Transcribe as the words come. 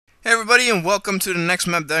Hey everybody, and welcome to the next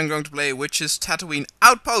map that I'm going to play, which is Tatooine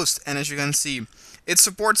Outpost. And as you can see, it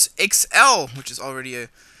supports XL, which is already a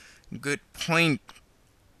good point.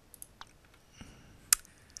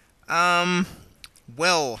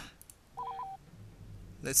 Well,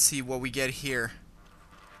 let's see what we get here.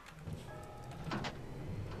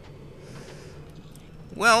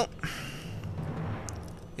 Well,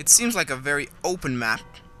 it seems like a very open map.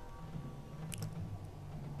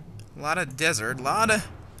 A lot of desert, a lot of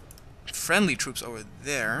friendly troops over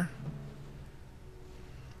there.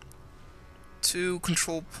 2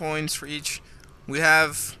 control points for each. We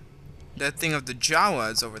have that thing of the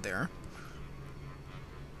Jawas over there.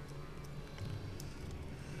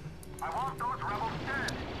 I want those rebels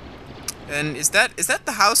dead. And is that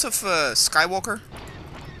the house of Skywalker?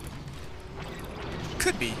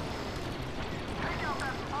 Could be. Take out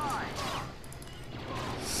that spy.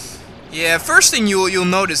 Yeah, first thing you'll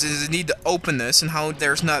notice is the need to open this and how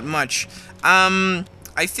there's not much.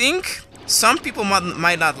 I think some people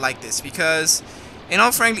might not like this because, in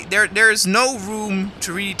all frankly, there is no room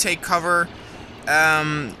to really take cover,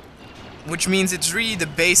 which means it's really the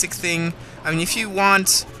basic thing. I mean, if you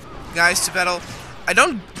want guys to battle, I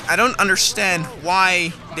don't understand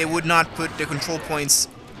why they would not put the control points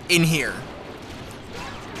in here.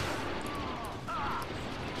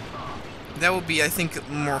 That would be, I think,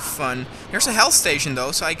 more fun. There's a health station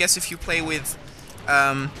though, so I guess if you play with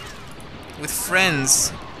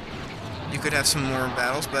friends, you could have some more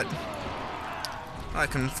battles. But I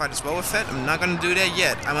can fight as Boba Fett. I'm not gonna do that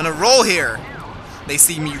yet. I'm gonna roll here. They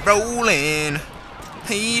see me rolling,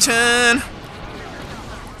 Peyton.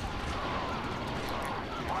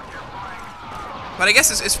 But I guess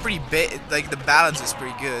it's pretty like the balance is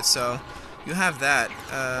pretty good. So you have that.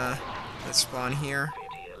 Let's spawn here.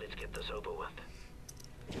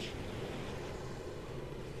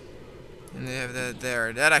 And they have that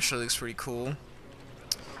there. That actually looks pretty cool.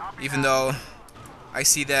 Even though I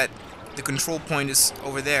see that the control point is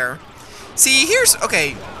over there. See, here's...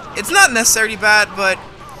 okay, it's not necessarily bad, but...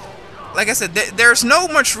 like I said, there's no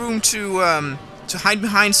much room to hide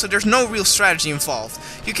behind, so there's no real strategy involved.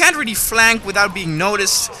 You can't really flank without being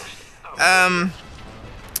noticed. It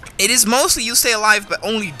is mostly you stay alive, but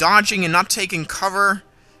only dodging and not taking cover.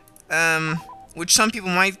 Which some people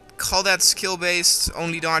might call that skill-based,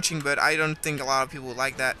 only dodging, but I don't think a lot of people would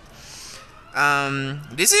like that.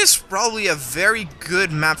 This is probably a very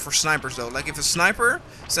good map for snipers, though. Like, if a sniper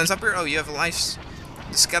stands up here... oh, you have a nice...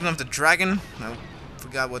 the skeleton of the dragon. I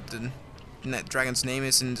forgot what the dragon's name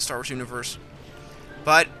is in the Star Wars universe.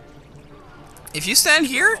 But if you stand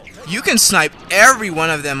here, you can snipe every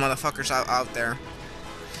one of them motherfuckers out there.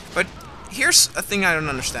 But here's a thing I don't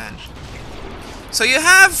understand. So you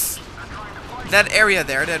have that area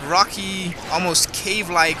there, that rocky, almost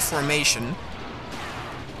cave-like formation.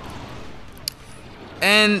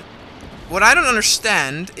 And what I don't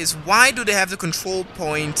understand is why do they have the control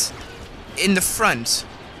point in the front?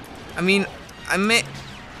 I mean,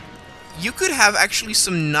 you could have actually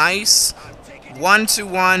some nice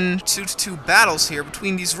 1-to-1, 2-to-2 battles here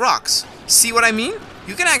between these rocks. See what I mean?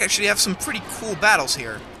 You can actually have some pretty cool battles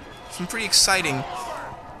here. Some pretty exciting.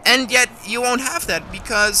 And yet, you won't have that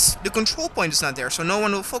because the control point is not there, so no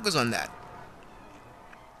one will focus on that.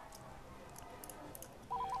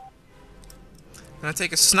 I'm gonna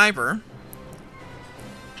take a sniper.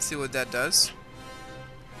 See what that does.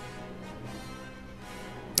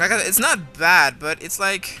 Like, it's not bad, but it's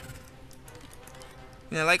like...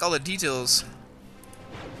 you know, I like all the details.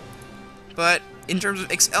 But in terms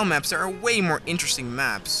of XL maps, there are way more interesting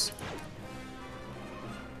maps.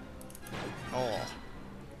 Oh.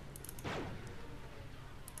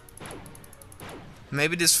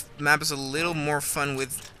 Maybe this map is a little more fun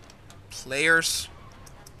with players.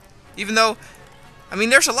 Even though, I mean,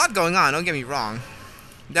 there's a lot going on, don't get me wrong.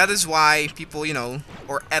 That is why people, you know,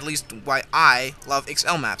 or at least why I love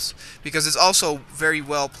XL maps. Because it's also very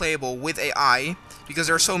well playable with AI. Because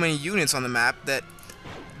there are so many units on the map that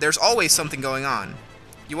there's always something going on.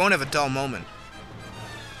 You won't have a dull moment.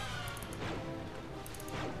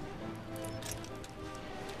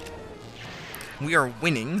 We are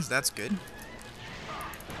winning, so that's good.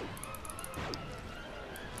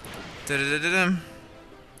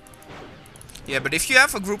 Yeah, but if you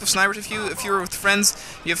have a group of snipers, if you're with friends,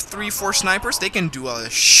 you have 3-4 snipers, they can do a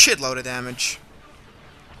shitload of damage.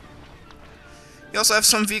 You also have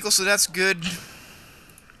some vehicles, so that's good.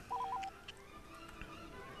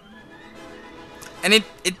 And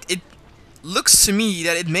it looks to me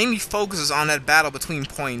that it mainly focuses on that battle between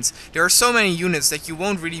points. There are so many units that you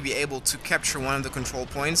won't really be able to capture one of the control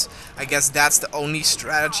points. I guess that's the only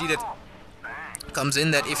strategy that comes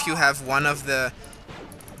in, that if you have one of the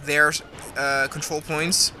their control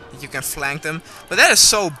points. You can flank them, but that is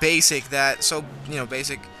so basic that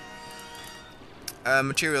basic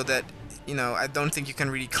material that I don't think you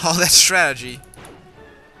can really call that strategy.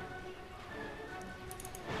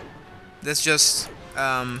 That's just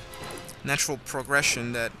natural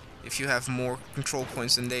progression, that if you have more control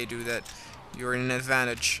points than they do, that you're in an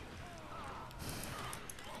advantage.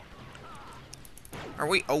 Are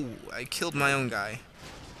we? Oh, I killed my own guy.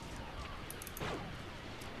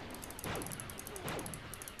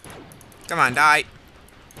 Come on, die.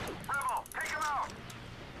 Rebel, take him out.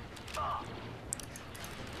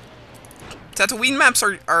 Tatooine maps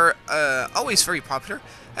are always very popular.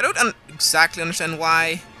 I don't exactly understand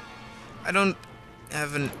why. I don't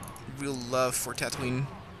have a real love for Tatooine,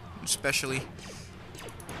 especially.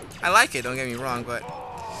 I like it, don't get me wrong, but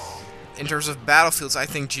in terms of battlefields, I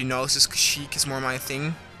think Geonosis Kashyyyk is more my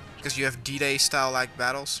thing, because you have D-Day style like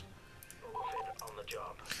battles.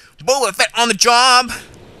 Boba Fett on the job!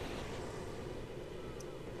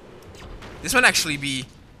 This might actually be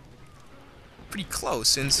pretty close,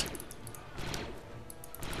 since...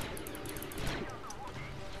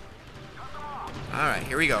 Alright,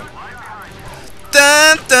 here we go.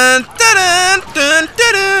 Dun, dun, dun, dun, dun,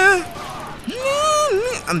 dun, dun.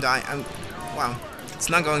 I'm dying. Wow. It's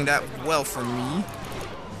not going that well for me.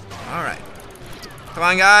 Alright. Come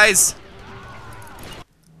on, guys.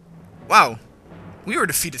 Wow. We were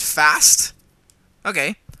defeated fast.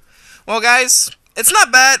 Okay. Well, guys, it's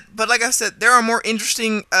not bad, but like I said, there are more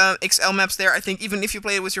interesting XL maps there. I think even if you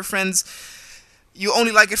play it with your friends, you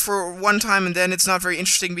only like it for one time, and then it's not very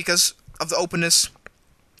interesting because of the openness.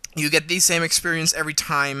 You get the same experience every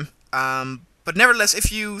time. But nevertheless,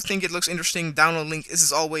 if you think it looks interesting, download link is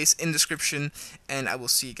as always in the description, and I will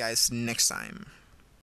see you guys next time.